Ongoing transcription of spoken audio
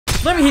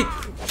Let me hit.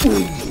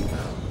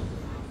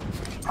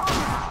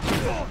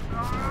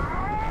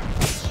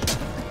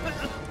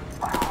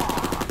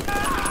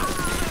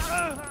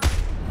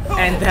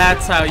 And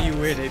that's how you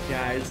win it,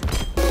 guys.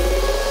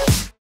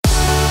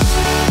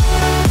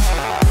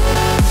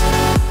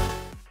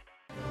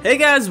 Hey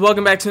guys,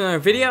 welcome back to another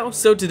video.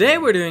 So today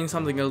we're doing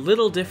something a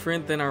little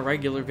different than our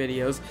regular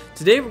videos.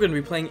 Today we're going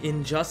to be playing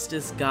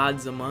Injustice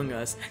Gods Among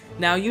Us.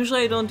 Now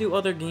usually I don't do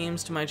other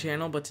games to my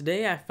channel, but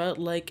today I felt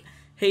like,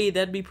 hey,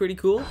 that'd be pretty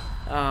cool.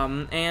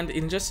 And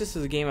Injustice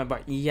is a game I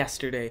bought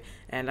yesterday,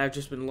 and I've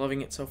just been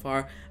loving it so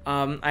far.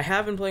 I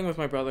have been playing with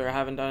my brother. I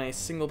haven't done any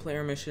single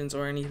player missions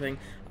or anything,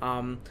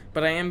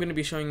 but I am going to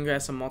be showing you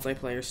guys some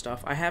multiplayer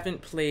stuff. I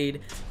haven't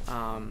played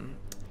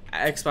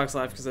Xbox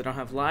Live because I don't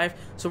have live,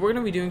 so we're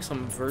going to be doing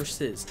some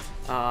versus.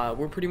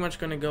 We're pretty much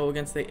going to go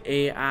against the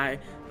AI,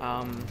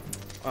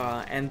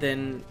 and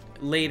then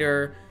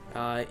later,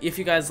 if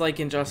you guys like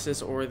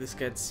Injustice or this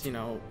gets, you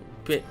know,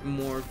 a bit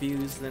more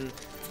views than,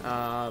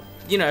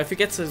 you know, if it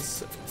gets a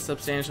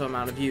substantial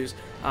amount of views,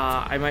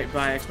 I might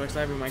buy Xbox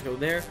Live, we might go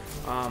there,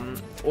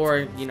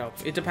 or, you know,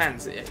 it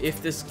depends.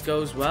 If this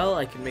goes well,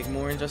 I can make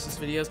more Injustice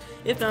videos.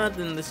 If not,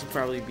 then this will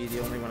probably be the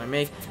only one I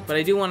make, but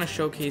I do want to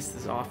showcase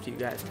this off to you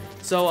guys.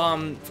 So,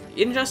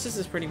 Injustice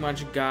is pretty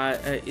much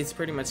it's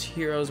pretty much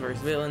heroes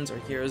versus villains, or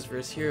heroes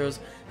versus heroes,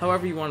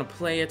 however you want to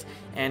play it,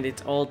 and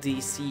it's all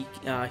DC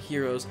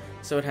heroes.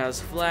 So it has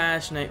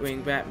Flash,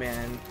 Nightwing,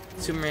 Batman,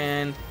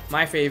 Superman,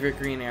 my favorite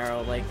Green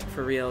Arrow, like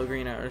for real,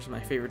 Green Arrow is my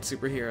favorite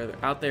superhero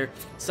out there,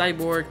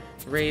 Cyborg,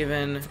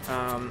 Raven,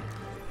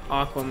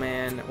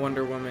 Aquaman,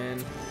 Wonder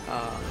Woman,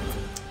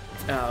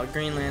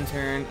 Green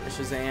Lantern,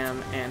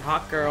 Shazam, and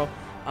Hawkgirl,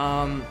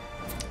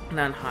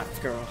 not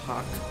Hawkgirl,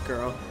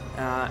 Hawkgirl,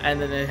 and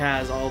then it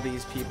has all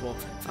these people,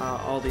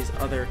 all these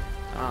other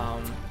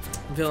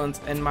villains,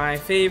 and my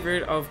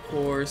favorite, of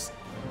course,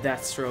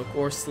 Deathstroke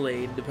or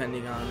Slade,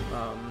 depending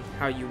on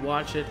how you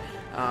watch it.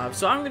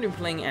 So I'm going to be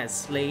playing as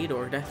Slade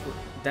or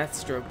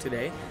Deathstroke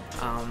today,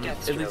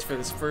 at least for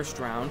this first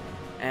round.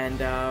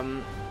 And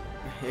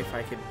if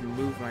I could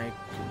move my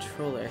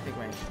controller, I think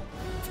my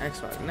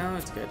Xbox, no,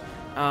 it's good.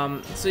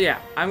 So yeah,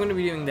 I'm going to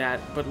be doing that,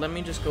 but let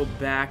me just go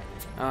back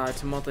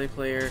to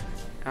multiplayer,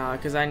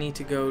 because I need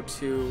to go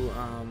to,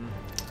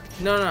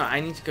 no,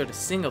 I need to go to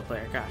single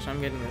player. Gosh, I'm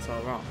getting this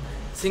all wrong.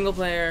 Single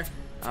player,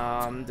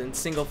 then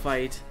single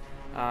fight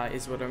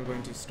is what I'm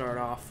going to start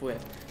off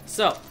with.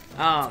 So,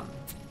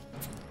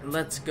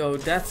 let's go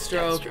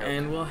Deathstroke,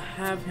 and we'll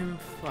have him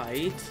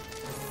fight.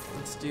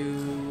 Let's do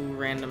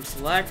random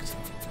select,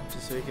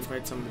 just so we can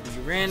fight somebody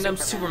random.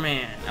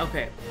 Superman.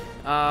 Okay.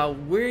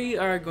 We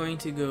are going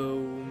to go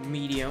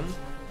medium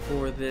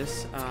for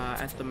this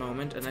at the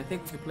moment, and I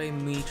think we could play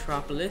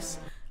Metropolis.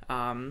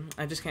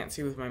 I just can't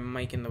see with my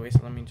mic in the way,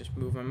 so let me just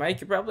move my mic.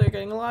 You probably are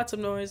getting lots of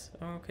noise.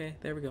 Okay,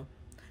 there we go.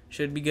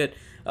 Should be good.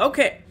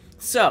 Okay,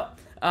 so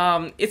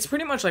it's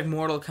pretty much like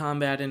Mortal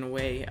Kombat in a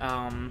way.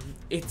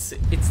 It's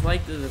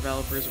like the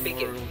developers of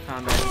Mortal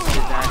Kombat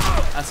did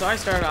that. So I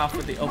started off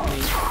with the opening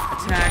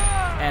attack,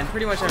 and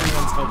pretty much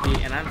everyone's OP,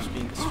 and I'm just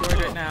being destroyed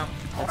right now.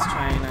 Let's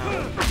try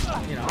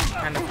and, you know,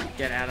 kind of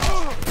get at him.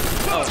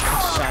 Oh,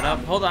 shut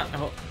up. Hold on.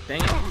 Oh,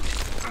 dang it.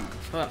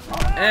 Hold on.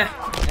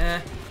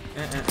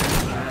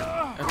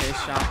 Okay,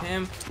 shot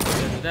him.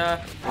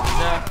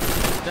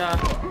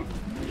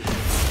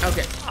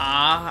 Okay.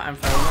 I'm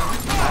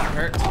frozen. That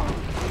hurt.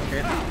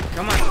 Okay,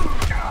 come on.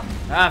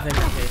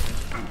 Vigor Patient.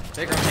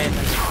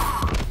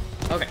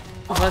 Okay,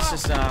 let's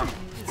just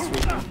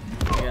sweep him,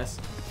 I guess.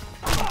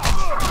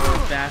 Or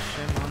bash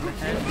him on the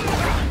head.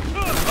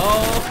 Oh,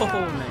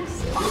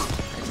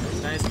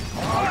 nice.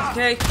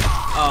 Okay.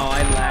 Oh,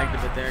 I lagged a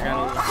bit there. Got a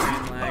little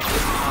frame lag.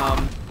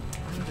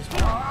 I'm just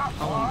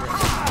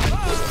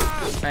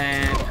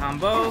and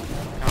combo.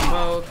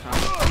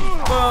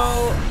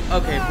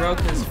 Okay,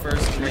 broke his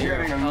first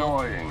layer of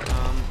health.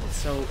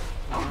 So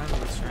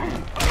let's try.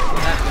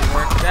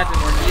 That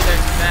didn't work either.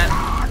 That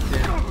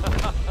didn't,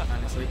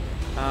 honestly.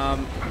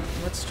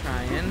 Let's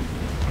try and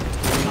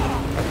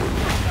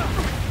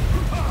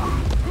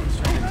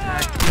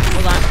attack.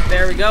 Hold on.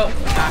 There we go.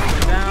 Knock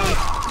him down,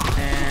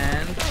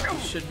 and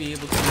should be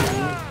able to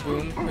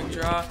boom, quick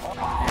draw,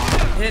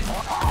 and hit.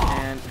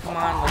 And come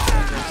on, let's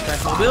use our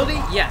special ability.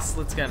 Yes,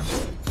 let's get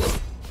him.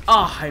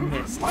 Oh, I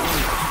missed. I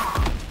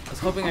was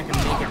hoping I could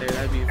make it there.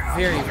 That'd be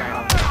very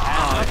vital.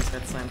 Oh, I just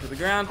got slammed to the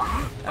ground.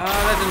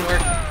 That didn't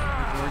work.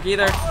 That didn't work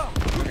either.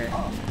 Okay.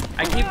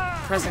 I keep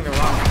pressing the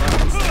wrong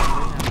buttons.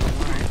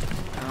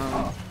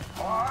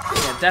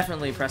 Yeah,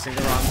 definitely pressing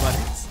the wrong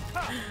buttons.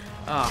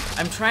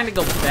 I'm trying to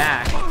go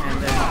back,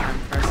 and then I'm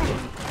pressing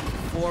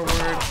forward.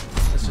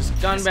 Let's just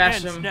gun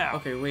bash him.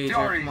 Okay, wager.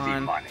 Come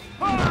on.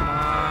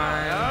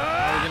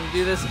 Are we gonna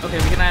do this? Okay,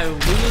 we can either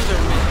lose or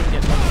we can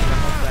get one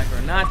back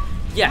or not.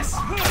 Yes.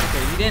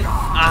 Okay, he didn't.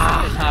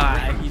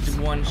 He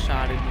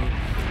one-shotted me.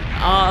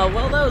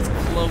 Well, that was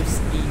close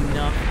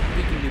enough.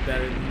 We can do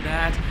better than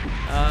that.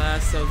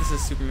 So this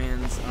is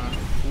Superman's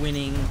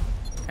winning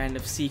kind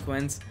of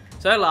sequence.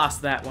 So I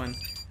lost that one.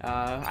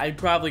 I'm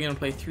probably gonna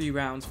play 3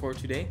 rounds for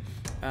today.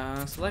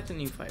 Select a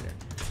new fighter.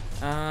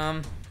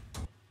 I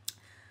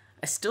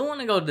still want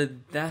to go the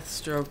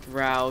Deathstroke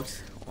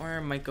route, or I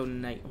might go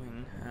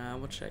Nightwing.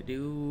 What should I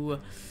do?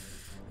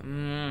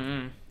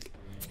 In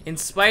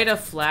spite of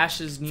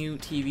Flash's new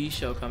TV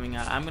show coming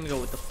out, I'm gonna go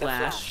with the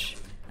Flash.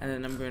 And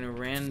then I'm going to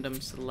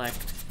random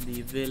select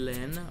the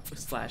villain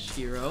 /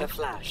 hero. The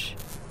Flash.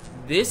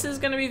 This is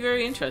going to be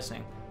very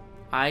interesting.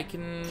 I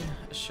can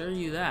assure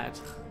you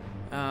that.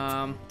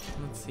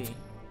 Let's see.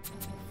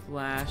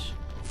 Flash.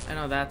 I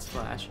know that's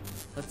Flash.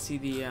 Let's see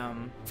the,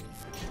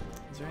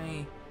 is there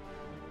any...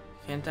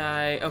 Can't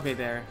I... Okay,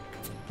 there.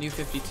 New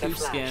 52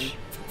 skin.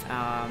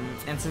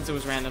 And since it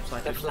was random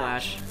selected,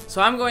 Flash.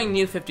 So I'm going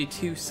New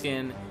 52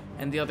 skin,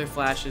 and the other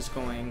Flash is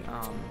going,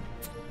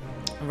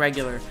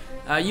 regular.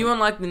 You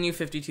unlock the New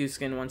 52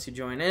 skin once you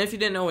join, and if you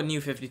didn't know what New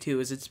 52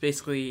 is, it's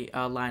basically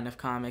a line of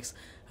comics,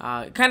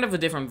 kind of a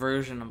different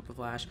version of the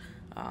Flash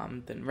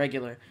than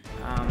regular.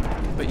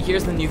 But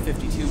here's the New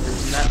 52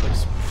 version. That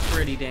looks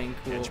pretty dang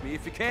cool. Catch me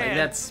if you can. Like,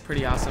 that's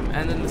pretty awesome.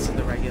 And then this is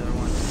the regular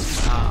one.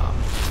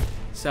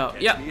 So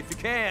yeah. Catch me if you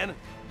can.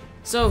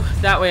 So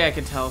that way I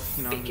can tell,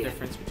 you know, the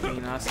difference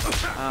between us.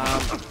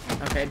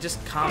 Okay,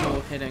 just combo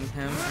hitting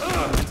him.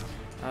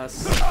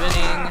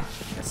 Spinning,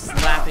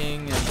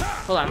 slapping, and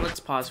hold on, let's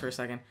pause for a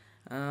second.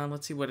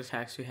 Let's see what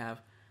attacks we have.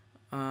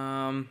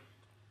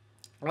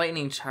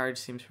 Lightning charge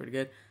seems pretty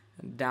good.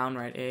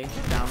 Downright A,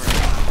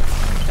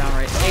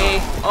 downright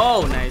A.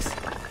 Oh, nice.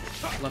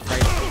 Left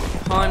right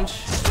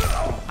punch.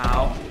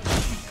 Ow.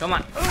 Come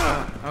on.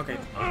 Okay,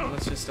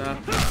 let's just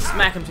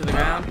smack him to the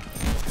ground.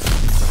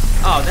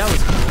 Oh, that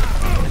was cool.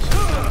 I should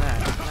have done that.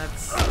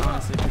 That's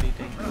honestly pretty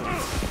dang cool.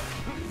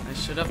 I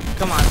should have.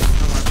 Come on.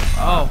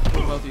 Oh,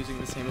 we're both using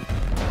the same.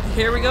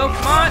 Here we go.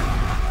 Come on.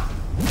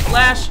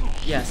 Flash.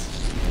 Yes.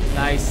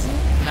 Nice.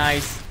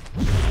 Nice.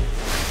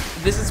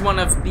 This is one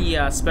of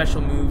the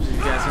special moves, if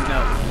you guys don't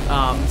know.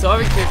 So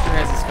every character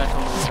has a special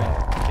move.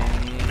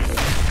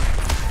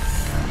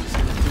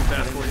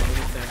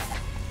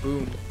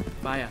 Boom.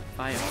 Fire.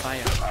 Fire.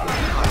 Fire.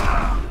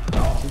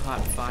 Too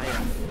hot.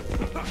 Fire.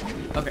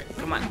 Okay,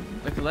 come on.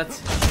 Okay,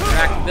 let's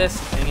interact with this.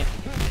 Dang it.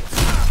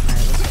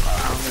 Alright, let's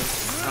pound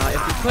this.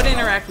 If we could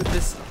interact with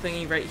this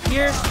thingy right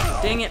here,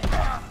 dang it.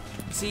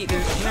 See,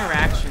 there's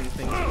interaction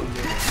things we can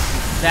do.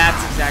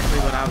 That's exactly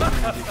what I was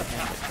going to do to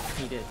him.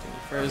 He did. He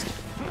froze.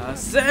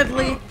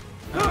 Sadly,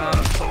 I'm going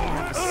to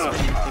have to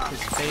spin and kick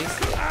his face.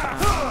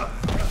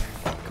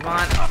 Come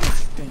on.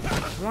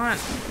 Come on.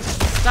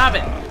 Stop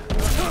it.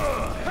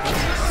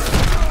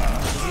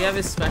 Does he have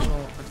his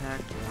special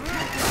attack?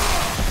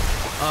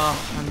 Oh,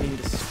 I'm being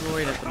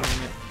destroyed at the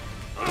moment.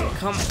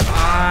 Come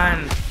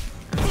on.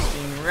 I'm just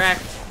being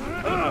wrecked.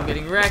 I'm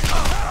getting wrecked.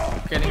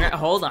 I'm getting wrecked.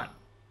 Hold on.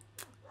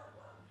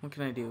 What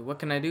can I do? What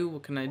can I do?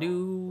 What can I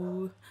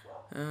do?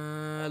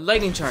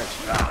 Lightning charge.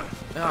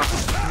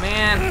 Oh,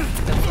 man.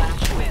 The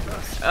Flash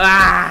wins.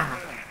 Ah!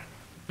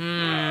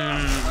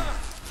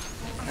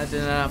 That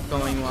did not end up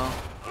going well,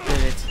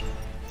 did it?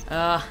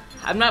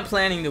 I'm not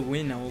planning to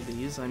win all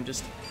these. I'm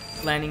just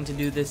planning to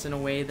do this in a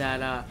way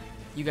that,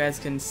 you guys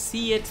can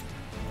see it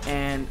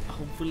and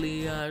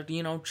hopefully,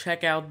 you know,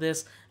 check out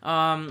this.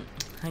 I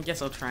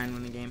guess I'll try and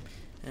win the game.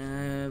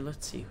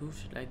 Let's see, who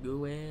should I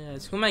go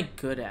as? Who am I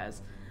good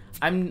as?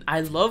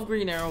 I love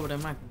Green Arrow, but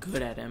I'm not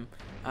good at him.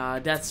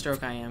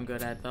 Deathstroke I am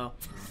good at though.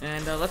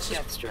 And let's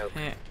just Deathstroke.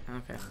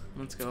 okay,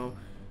 let's go.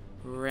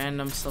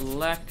 Random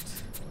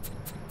select.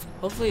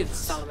 Hopefully it's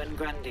Solomon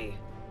Grundy.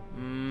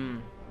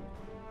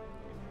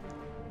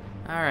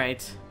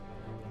 Alright.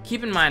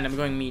 Keep in mind I'm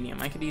going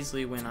medium. I could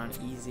easily win on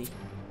easy.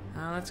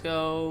 Let's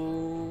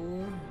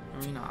go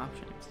arena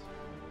options.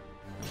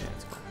 Okay,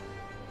 let's go.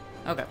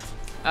 Okay.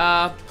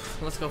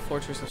 Let's go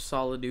Fortress of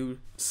Solitude.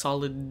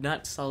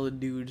 Solitude.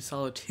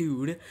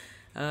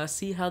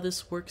 See how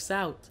this works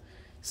out.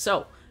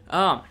 So,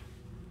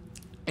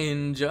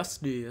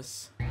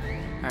 Injustice.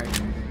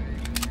 Alright.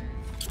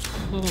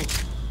 I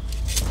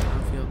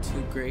don't feel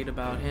too great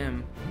about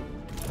him.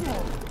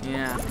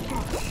 Yeah.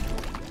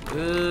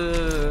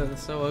 Ugh,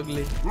 so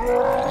ugly. You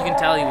can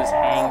tell he was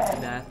hanged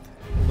to death.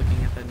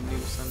 Looking at the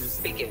noose on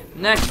his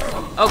neck.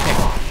 Okay.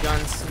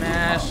 Gun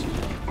smash.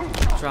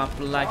 Drop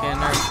like an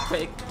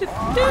earthquake.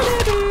 Oh,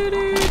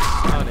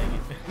 dang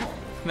it.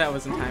 That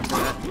wasn't time for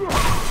that.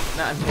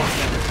 Not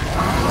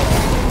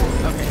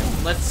okay,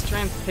 let's try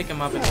and pick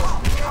him up.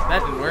 That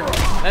didn't work.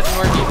 That didn't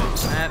work either.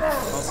 That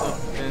also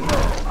didn't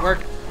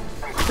work.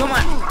 Come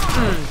on.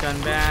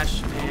 Gun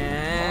bash.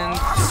 And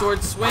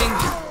sword swing.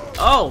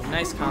 Oh,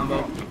 nice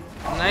combo.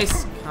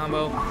 Nice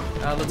combo.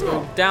 Let's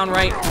go down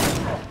right.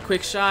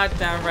 Quick shot.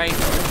 Down right.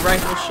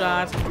 Rifle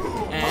shot.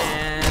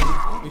 And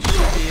we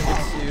should be able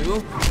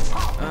to...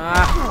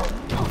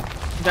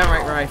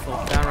 downright rifle.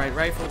 Downright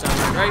rifle.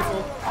 Downright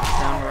rifle.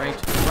 Downright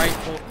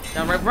rifle.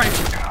 Downright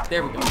rifle.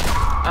 There we go.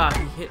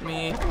 He hit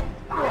me.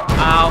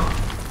 Ow.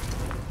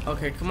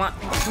 Okay, come on.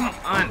 Come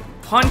on.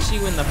 Punch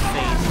you in the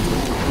face.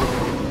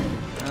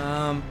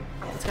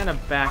 Let's kind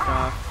of back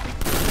off.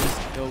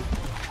 Just go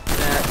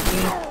that.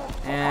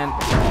 And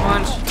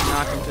punch.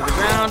 Knock him to the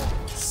ground.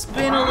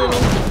 Spin a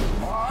little.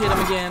 Hit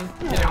him again.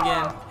 Hit him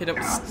again. Hit him.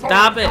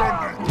 Stop it.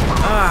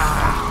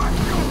 Ah.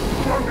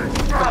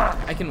 Come on.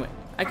 I can win.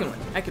 I can win.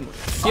 I can win.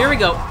 Here we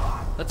go.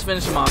 Let's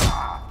finish him off.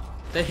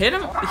 They hit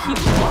him? He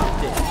did.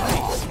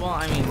 Nice. Well,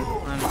 I mean,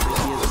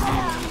 honestly, he is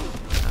mean.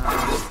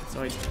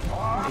 So I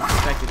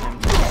expected him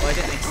to. Well, I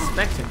didn't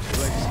expect him to.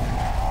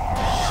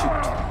 Shoot.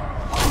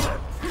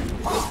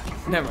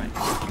 Never mind.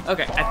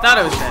 Okay, I thought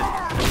I was dead.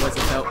 It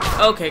wasn't though.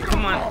 Okay,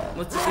 come on.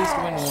 Let's at least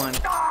win one.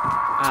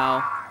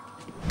 Ow.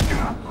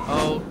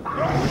 Oh.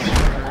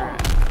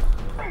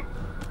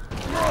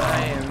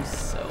 I am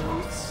so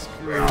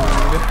screwed.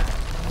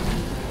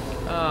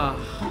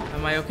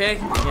 Am I okay?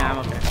 Yeah, I'm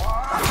okay.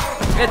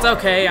 It's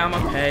okay, I'm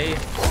okay.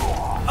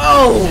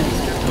 Oh!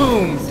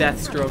 Boom!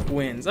 Deathstroke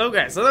wins.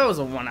 Okay, so that was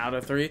a 1 out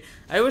of 3.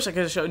 I wish I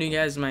could have shown you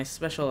guys my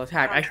special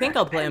attack. I think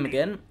I'll play him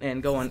again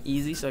and go on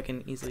easy so I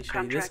can easily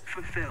show you this.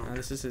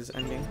 This is his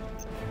ending.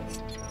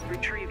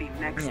 Retrieving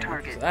next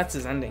target. So that's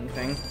his ending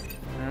thing.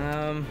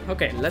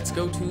 Okay, let's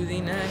go to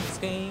the next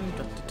game.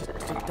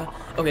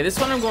 Okay, this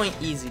one I'm going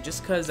easy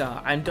just because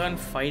I'm done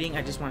fighting.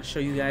 I just want to show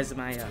you guys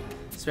my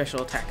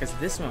special attack because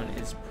this one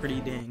is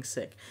pretty dang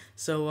sick.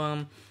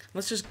 So,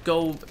 let's just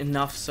go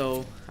enough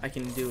so I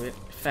can do it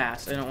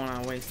fast. I don't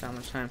want to waste that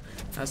much time.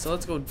 So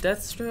let's go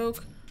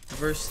Deathstroke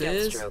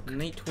versus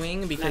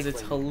Nightwing because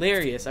it's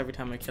hilarious every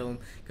time I kill him.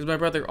 Because my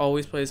brother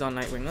always plays on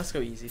Nightwing. Let's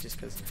go easy just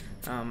because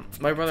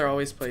my brother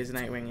always plays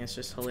Nightwing. It's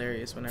just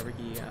hilarious whenever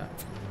he...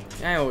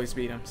 I always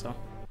beat him, so...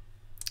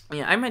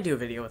 Yeah, I might do a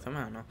video with him.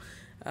 I don't know.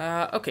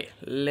 Okay,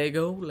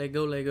 Lego.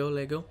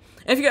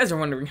 If you guys are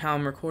wondering how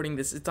I'm recording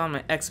this, it's on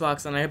my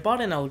Xbox, and I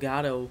bought an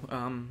Elgato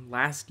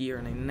last year,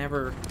 and I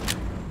never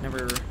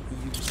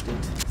used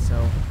it.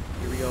 So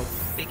here we go.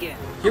 Begin.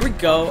 Here we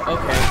go. Okay.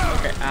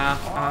 Okay. Okay.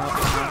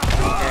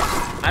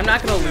 I'm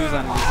not gonna lose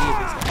on easy. At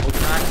least I hope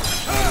not.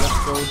 Let's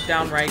go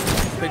down right.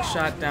 Quick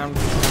shot down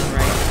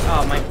right.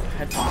 Oh, my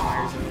headphone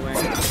wire's in the way.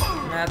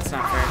 That's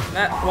not fair.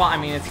 Well, I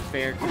mean, it's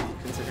fair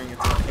considering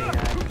it's okay.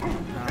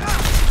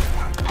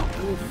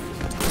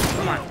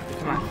 Come on.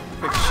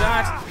 Quick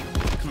shot.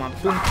 Come on.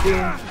 Boom,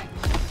 boom.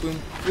 Boom,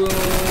 boom.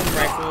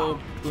 Rifle.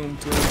 Boom,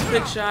 boom.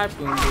 Quick shot.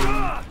 Boom, boom.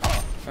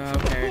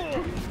 Okay.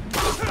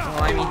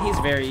 Well, I mean, he's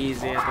very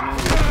easy at the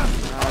moment.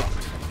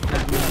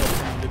 Not me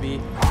for him to be.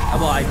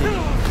 Well, I did.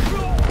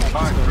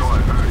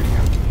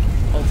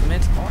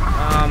 Ultimate.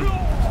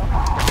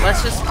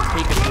 Let's just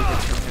take a few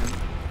hits from him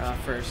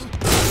first.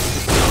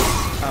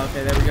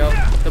 Okay, there we go.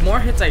 The more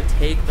hits I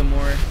take, the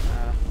more...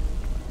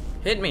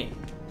 hit me.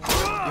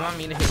 You want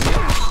me to hit you?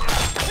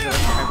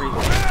 Every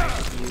hit I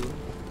hit you,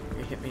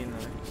 you hit me in the...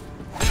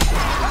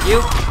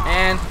 You,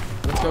 and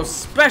let's go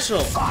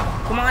special!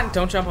 Come on,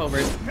 don't jump over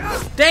it.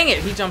 Dang it,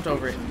 he jumped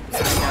over it.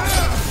 Well,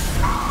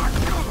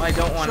 I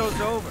don't want to... I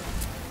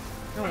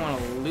don't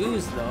want to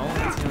lose, though.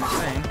 That's the only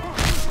thing.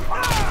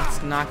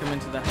 Let's knock him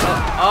into the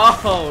hell.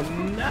 Oh,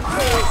 no!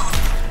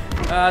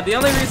 The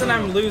only reason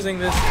I'm losing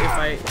this, if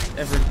I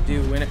ever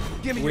do win it...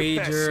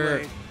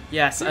 Wager...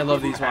 Yes, I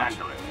love these watches.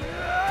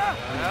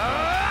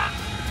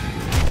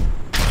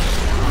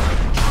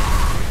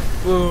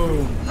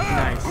 Boom!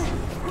 Nice.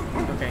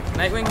 Okay,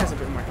 Nightwing has a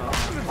bit more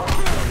health. No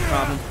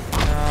problem.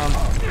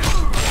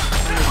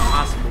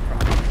 Impossible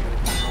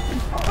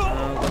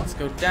problem. Let's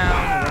go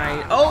down,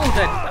 right. Oh,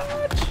 that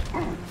dodge!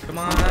 Come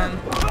on.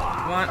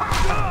 Come on.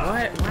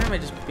 Why am I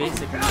just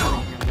basically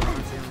killing him?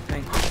 That's the only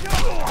thing.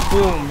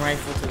 Boom!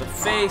 Rifle to the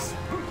face.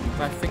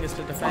 5 fingers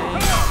to the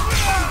face.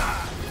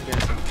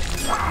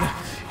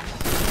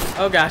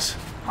 Oh gosh.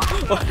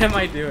 What am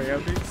I doing?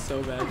 I'm doing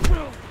so bad.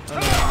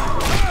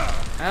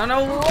 I don't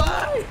know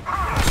why.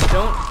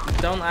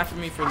 Don't laugh at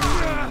me for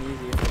losing on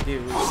easy if I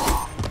do.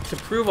 It's to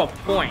prove a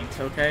point,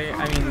 okay?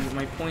 I mean,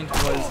 my point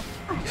was to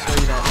show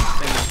you that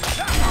thing.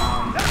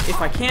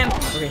 If I can,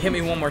 okay, hit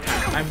me one more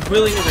time. I'm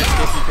willing to risk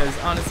it because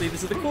honestly,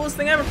 this is the coolest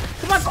thing ever.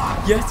 Come on,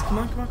 yes, come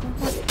on.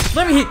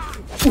 Let me hit.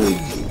 Ooh.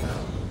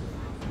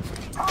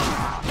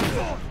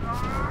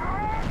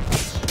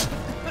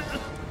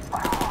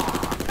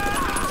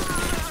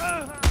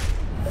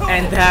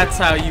 And that's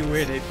how you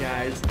win it,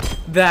 guys.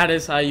 That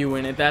is how you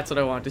win it. That's what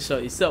I wanted to show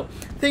you. So,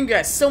 thank you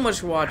guys so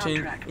much for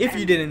watching. If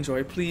you did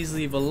enjoy, please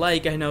leave a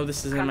like. I know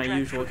this isn't my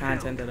usual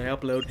content that I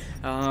upload.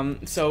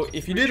 So,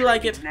 if you did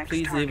like it,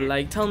 please leave a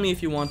like. Tell me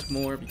if you want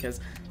more, because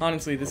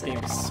honestly, this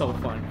game is so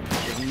fun.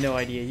 You have no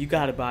idea. You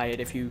gotta buy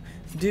it if you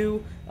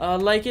do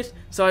like it.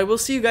 So, I will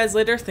see you guys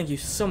later. Thank you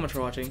so much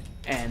for watching.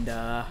 And,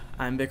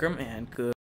 I'm Bikram, and good.